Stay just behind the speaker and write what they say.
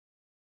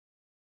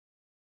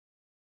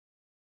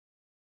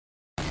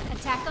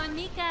Attack on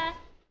Mika!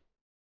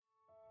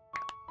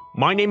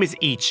 My name is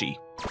Ichi.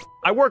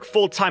 I work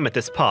full-time at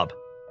this pub,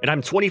 and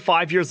I'm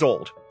 25 years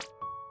old.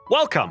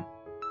 Welcome!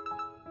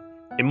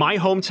 In my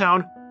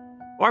hometown,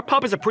 our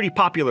pub is a pretty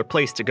popular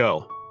place to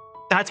go.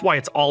 That's why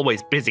it's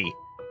always busy,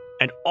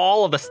 and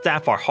all of the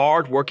staff are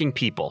hard-working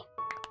people.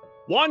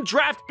 One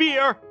draft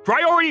beer!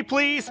 Priority,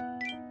 please!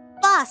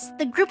 Boss,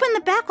 the group in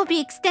the back will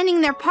be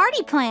extending their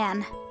party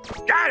plan.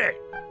 Got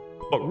it!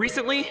 But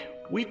recently,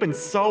 we've been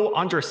so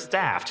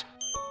understaffed.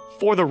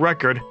 For the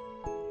record,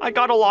 I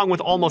got along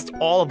with almost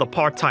all of the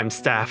part-time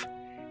staff.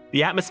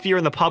 The atmosphere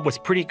in the pub was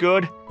pretty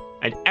good,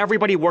 and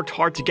everybody worked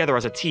hard together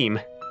as a team.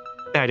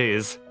 That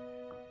is,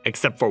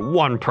 except for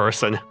one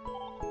person.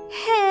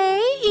 Hey,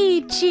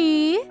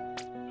 Ichi.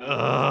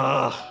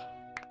 Ugh.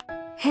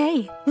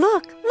 Hey,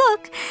 look.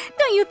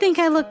 Don't you think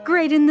I look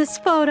great in this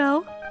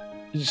photo?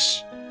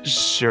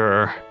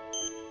 Sure.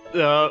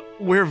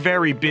 We're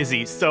very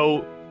busy,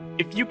 so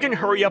if you can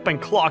hurry up and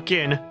clock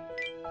in.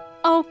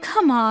 Oh,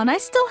 come on, I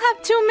still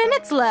have 2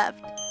 minutes left.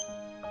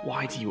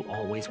 Why do you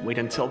always wait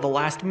until the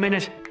last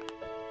minute?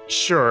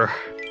 Sure,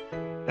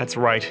 that's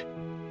right.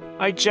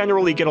 I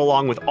generally get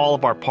along with all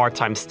of our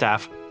part-time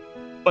staff,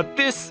 but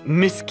this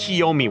Miss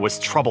Kiyomi was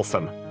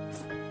troublesome.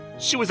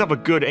 She was of a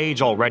good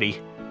age already,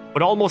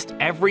 but almost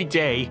every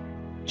day,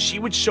 she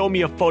would show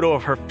me a photo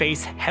of her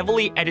face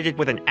heavily edited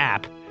with an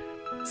app.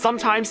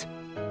 Sometimes,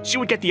 she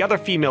would get the other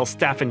female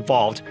staff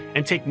involved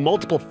and take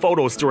multiple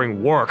photos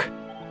during work.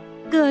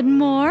 Good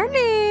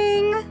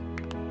morning.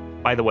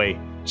 By the way,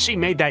 she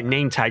made that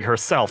name tag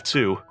herself,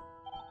 too.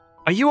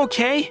 Are you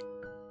okay?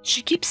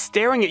 She keeps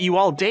staring at you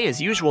all day as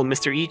usual,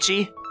 Mr.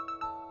 Ichi.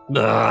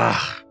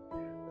 Ugh.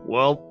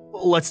 Well,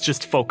 let's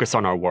just focus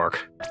on our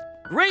work.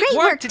 Great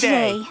work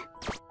today!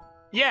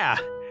 Yeah,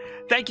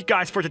 thank you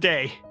guys for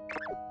today.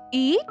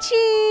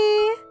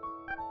 Ichi!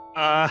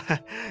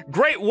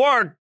 Great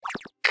work!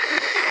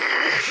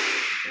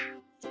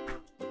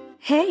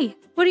 Hey,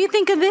 what do you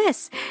think of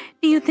this?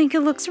 Do you think it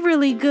looks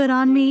really good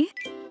on me?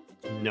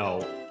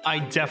 No, I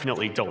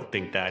definitely don't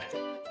think that.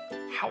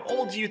 How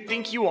old do you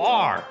think you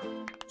are?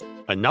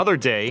 Another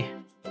day.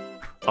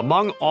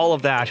 Among all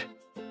of that,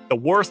 the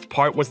worst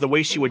part was the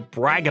way she would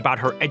brag about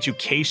her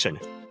education.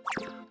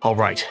 All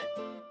right,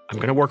 I'm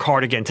gonna work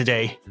hard again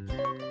today.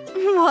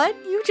 What?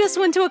 You just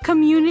went to a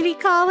community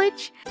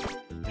college?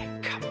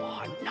 Come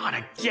on, not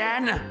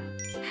again!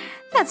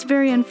 That's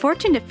very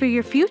unfortunate for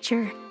your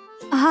future.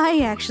 I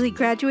actually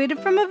graduated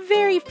from a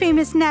very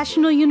famous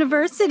national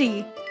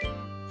university.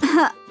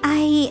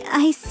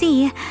 I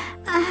see.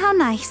 How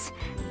nice.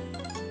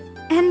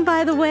 And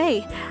by the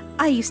way,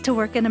 I used to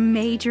work in a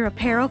major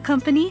apparel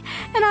company,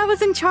 and I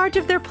was in charge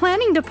of their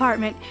planning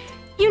department.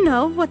 You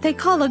know, what they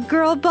call a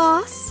girl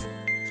boss?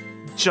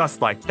 Just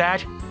like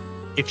that,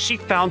 if she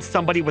found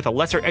somebody with a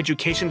lesser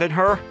education than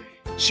her,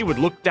 she would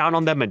look down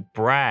on them and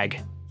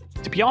brag.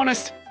 To be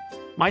honest,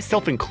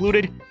 myself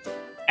included,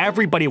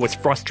 everybody was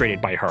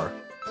frustrated by her.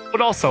 But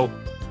also,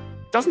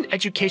 doesn't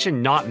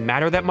education not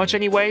matter that much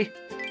anyway?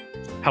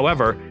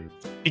 However,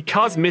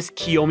 because Miss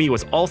Kiyomi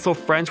was also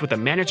friends with the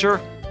manager,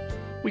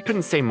 we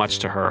couldn't say much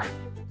to her.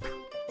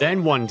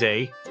 Then one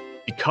day,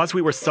 because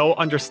we were so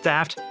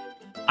understaffed,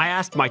 I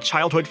asked my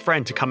childhood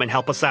friend to come and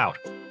help us out.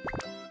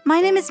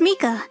 My name is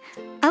Mika.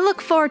 I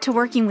look forward to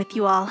working with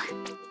you all.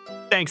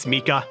 Thanks,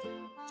 Mika.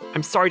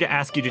 I'm sorry to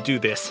ask you to do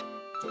this.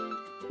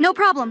 No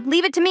problem.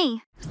 Leave it to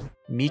me.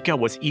 Mika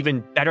was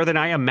even better than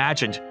I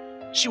imagined.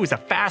 She was a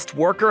fast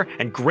worker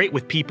and great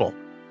with people.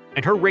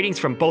 And her ratings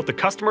from both the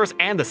customers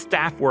and the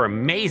staff were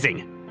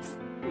amazing.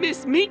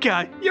 Miss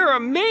Mika, you're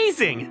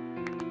amazing!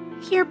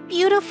 You're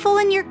beautiful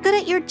and you're good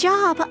at your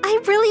job.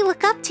 I really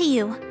look up to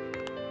you.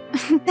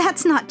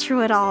 That's not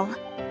true at all.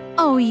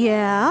 Oh,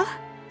 yeah?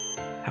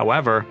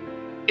 However,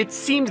 it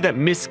seemed that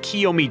Miss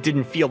Kiyomi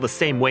didn't feel the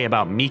same way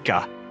about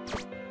Mika.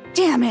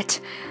 Damn it!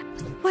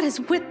 What is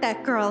with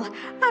that girl?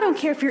 I don't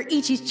care if you're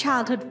Ichi's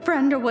childhood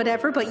friend or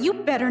whatever, but you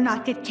better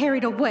not get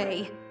carried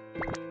away.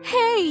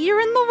 Hey,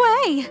 you're in the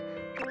way!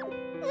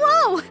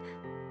 Whoa!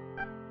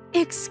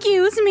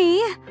 Excuse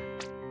me?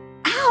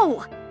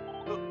 Ow!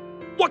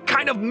 What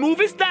kind of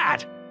move is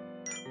that?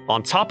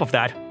 On top of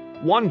that,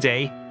 one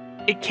day,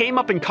 it came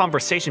up in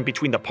conversation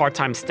between the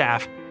part-time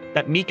staff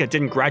that Mika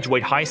didn't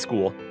graduate high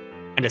school,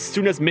 and as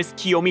soon as Miss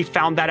Kiyomi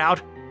found that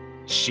out,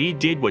 she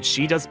did what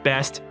she does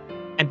best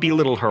and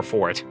belittled her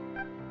for it.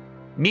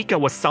 Mika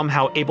was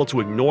somehow able to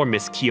ignore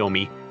Miss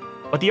Kiyomi,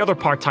 but the other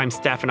part-time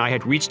staff and I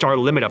had reached our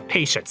limit of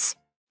patience.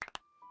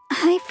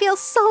 I feel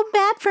so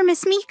bad for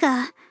Miss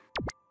Mika.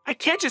 I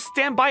can't just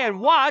stand by and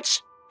watch!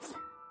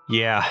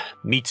 Yeah,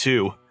 me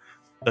too.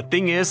 The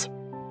thing is,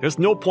 there's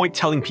no point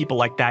telling people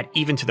like that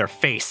even to their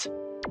face.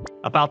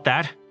 About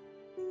that,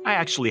 I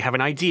actually have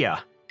an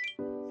idea.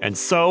 And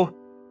so,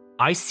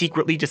 I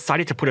secretly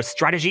decided to put a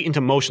strategy into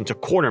motion to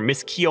corner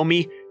Miss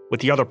Kiyomi with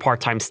the other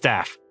part-time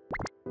staff.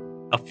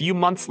 A few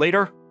months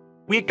later,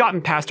 we had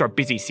gotten past our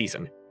busy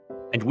season,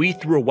 and we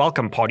threw a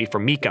welcome party for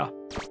Mika.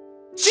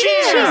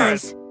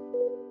 Cheers!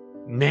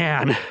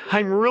 Man,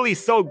 I'm really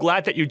so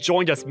glad that you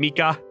joined us,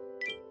 Mika.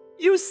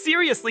 You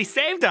seriously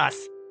saved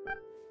us!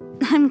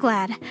 I'm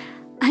glad.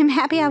 I'm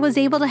happy I was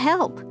able to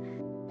help.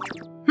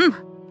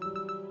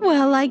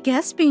 Well, I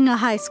guess being a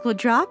high school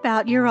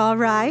dropout, you're all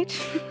right.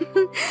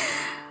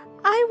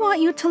 I want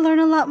you to learn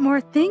a lot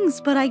more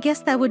things, but I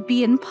guess that would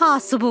be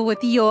impossible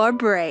with your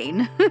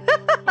brain.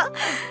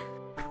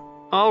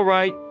 All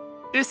right,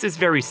 this is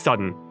very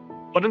sudden,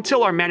 but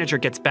until our manager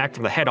gets back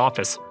from the head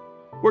office,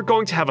 we're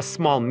going to have a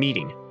small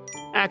meeting.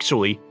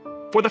 Actually,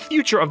 for the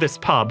future of this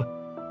pub,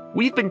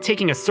 we've been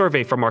taking a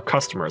survey from our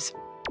customers.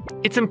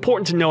 It's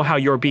important to know how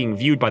you're being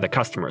viewed by the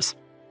customers.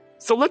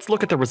 So let's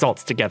look at the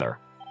results together.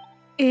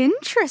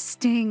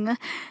 Interesting.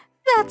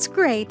 That's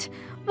great.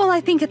 Well,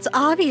 I think it's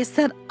obvious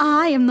that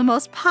I am the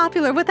most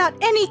popular without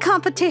any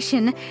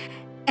competition.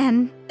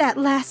 And that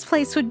last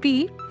place would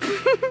be...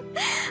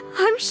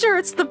 I'm sure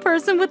it's the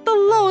person with the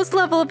lowest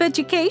level of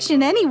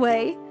education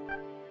anyway.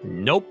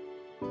 Nope.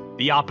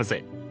 The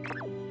opposite.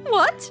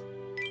 What?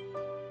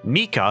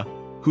 Mika,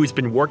 who's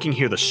been working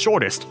here the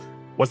shortest,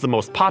 was the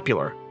most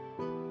popular.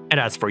 And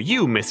as for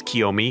you, Miss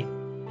Kiyomi,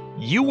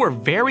 you were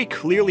very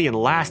clearly in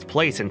last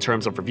place in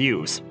terms of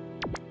reviews.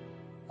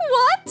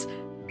 What?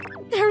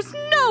 There's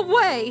no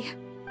way!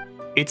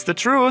 It's the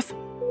truth.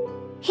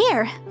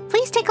 Here,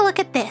 please take a look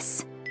at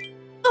this.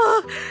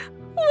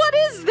 What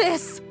is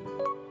this?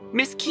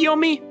 Miss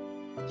Kiyomi,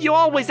 you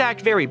always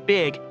act very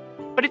big,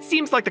 but it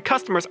seems like the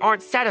customers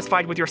aren't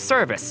satisfied with your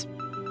service.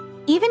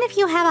 Even if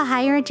you have a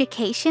higher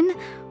education,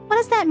 what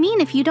does that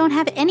mean if you don't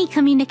have any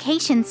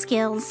communication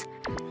skills?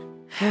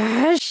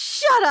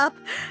 Shut up!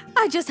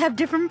 I just have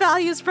different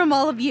values from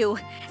all of you.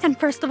 And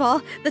first of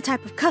all, the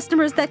type of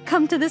customers that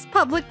come to this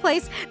public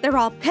place, they're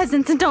all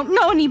peasants and don't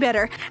know any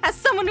better. As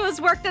someone who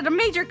has worked at a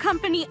major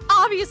company,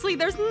 obviously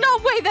there's no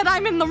way that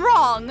I'm in the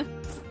wrong.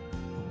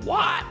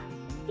 What?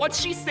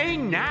 What's she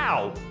saying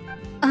now?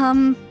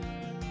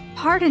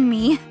 Pardon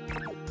me.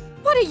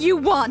 What do you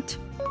want?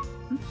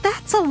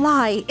 That's a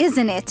lie,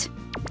 isn't it?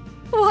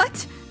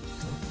 What?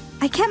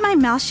 I kept my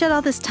mouth shut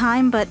all this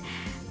time, but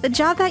the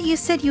job that you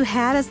said you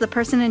had as the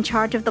person in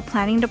charge of the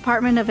planning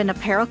department of an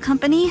apparel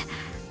company,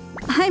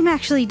 I'm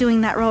actually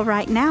doing that role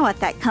right now at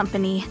that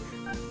company.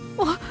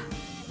 What?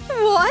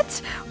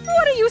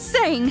 What are you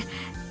saying?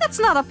 That's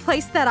not a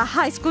place that a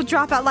high school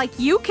dropout like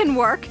you can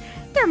work.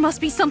 There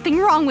must be something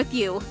wrong with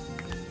you.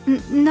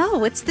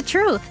 No, it's the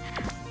truth.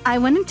 I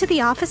went into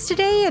the office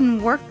today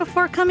and worked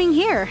before coming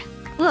here.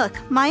 Look,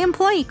 my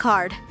employee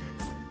card.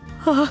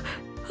 But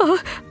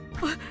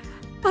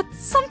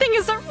something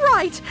isn't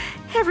right.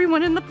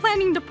 Everyone in the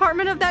planning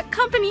department of that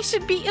company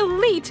should be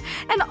elite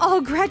and all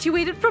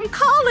graduated from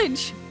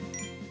college.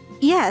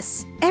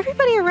 Yes,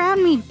 everybody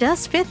around me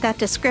does fit that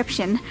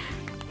description.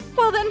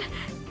 Well then,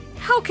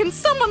 how can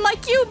someone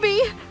like you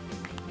be?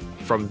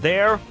 From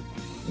there,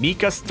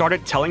 Mika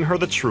started telling her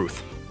the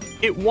truth.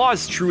 It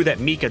was true that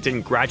Mika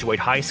didn't graduate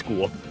high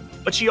school,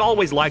 but she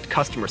always liked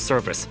customer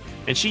service,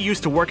 and she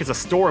used to work as a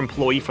store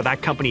employee for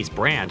that company's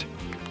brand.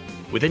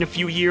 Within a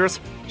few years,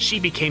 she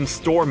became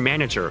store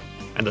manager,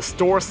 and the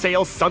store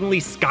sales suddenly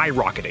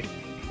skyrocketed.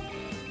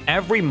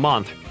 Every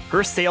month,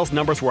 her sales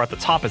numbers were at the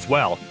top as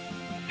well,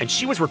 and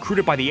she was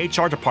recruited by the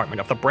HR department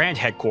of the brand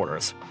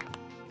headquarters.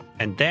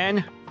 And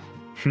then,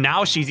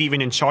 now she's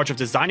even in charge of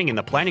designing in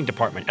the planning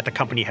department at the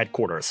company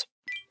headquarters.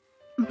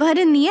 But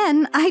in the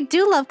end, I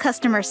do love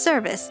customer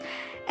service,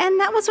 and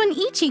that was when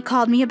Ichi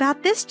called me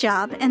about this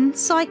job, and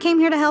so I came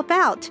here to help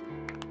out.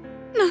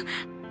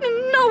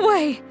 No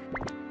way!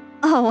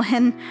 Oh,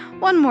 and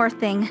one more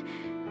thing.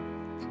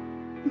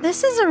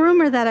 This is a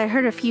rumor that I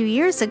heard a few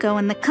years ago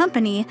in the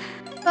company,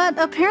 but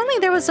apparently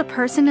there was a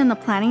person in the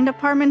planning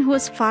department who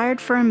was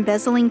fired for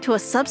embezzling to a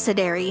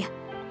subsidiary.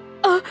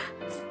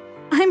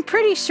 I'm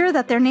pretty sure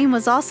that their name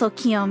was also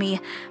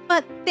Kiyomi,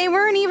 but they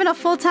weren't even a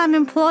full-time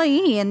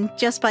employee and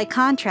just by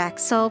contract,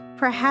 so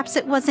perhaps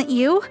it wasn't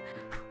you?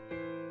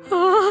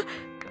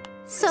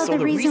 So the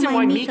reason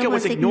why Mika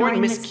was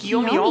ignoring Miss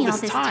Kiyomi all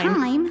this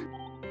time...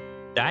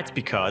 That's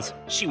because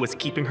she was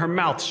keeping her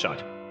mouth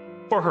shut.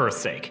 For her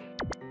sake.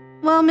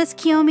 Well, Miss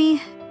Kiyomi,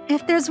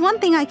 if there's one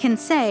thing I can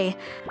say,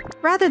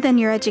 rather than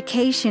your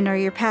education or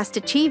your past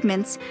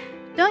achievements,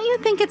 don't you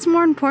think it's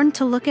more important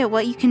to look at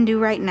what you can do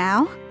right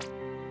now?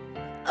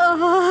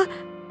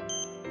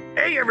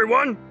 Hey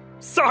everyone!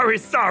 Sorry,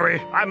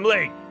 I'm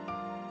late.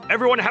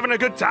 Everyone having a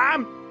good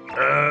time?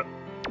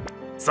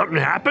 Something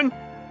happened?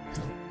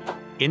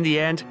 In the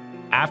end,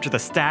 after the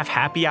staff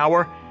happy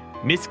hour,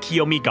 Miss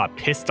Kiyomi got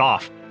pissed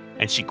off,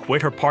 and she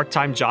quit her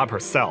part-time job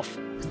herself.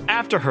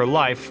 After her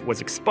life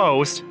was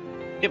exposed,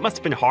 it must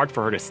have been hard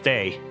for her to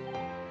stay.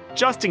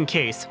 Just in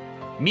case,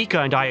 Mika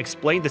and I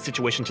explained the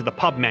situation to the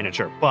pub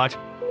manager, but...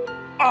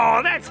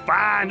 Oh, that's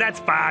fine.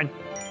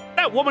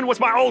 That woman was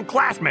my old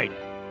classmate,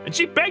 and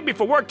she begged me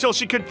for work till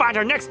she could find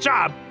her next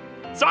job,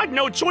 so I had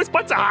no choice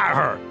but to hire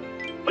her.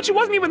 But she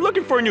wasn't even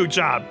looking for a new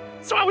job,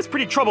 so I was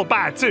pretty troubled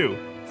by it too.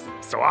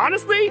 So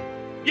honestly,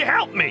 you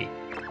helped me.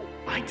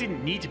 I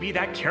didn't need to be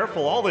that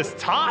careful all this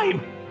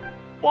time.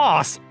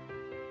 Boss,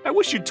 I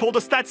wish you'd told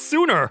us that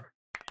sooner.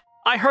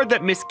 I heard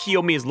that Miss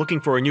Kiyomi is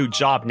looking for a new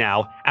job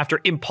now after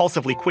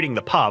impulsively quitting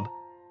the pub,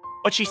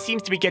 but she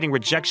seems to be getting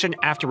rejection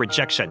after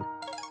rejection.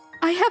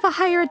 I have a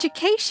higher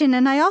education,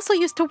 and I also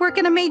used to work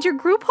in a major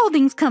group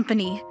holdings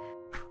company.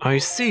 I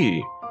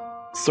see.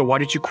 So why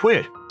did you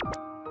quit?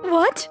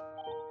 What?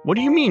 What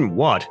do you mean,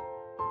 what?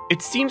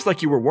 It seems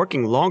like you were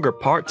working longer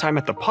part-time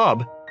at the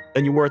pub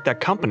than you were at that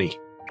company.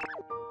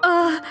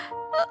 Well,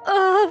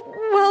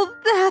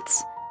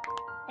 that's...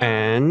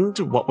 And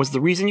what was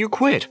the reason you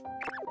quit?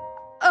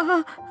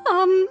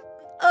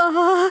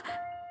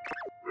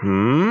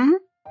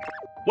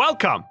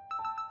 Welcome!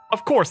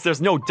 Of course,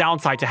 there's no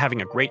downside to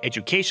having a great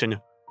education.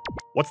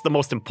 What's the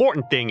most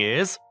important thing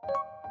is...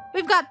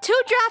 We've got 2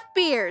 draft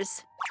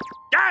beers.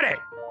 Got it!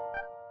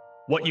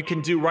 What you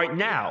can do right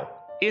now,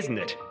 isn't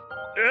it?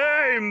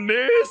 Hey,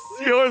 miss,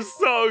 you're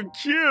so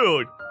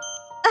cute!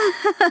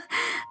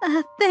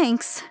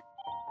 Thanks.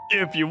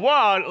 If you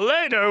want,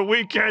 later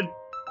we can...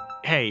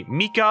 Hey,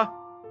 Mika,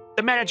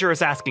 the manager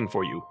is asking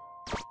for you.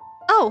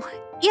 Oh,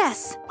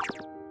 yes.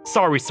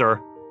 Sorry,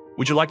 sir.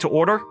 Would you like to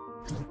order?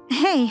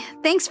 Hey,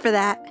 thanks for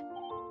that.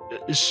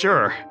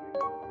 Sure.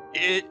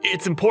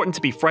 It's important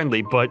to be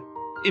friendly, but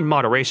in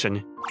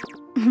moderation.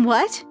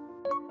 What?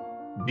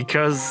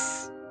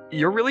 Because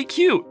you're really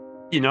cute,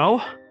 you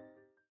know?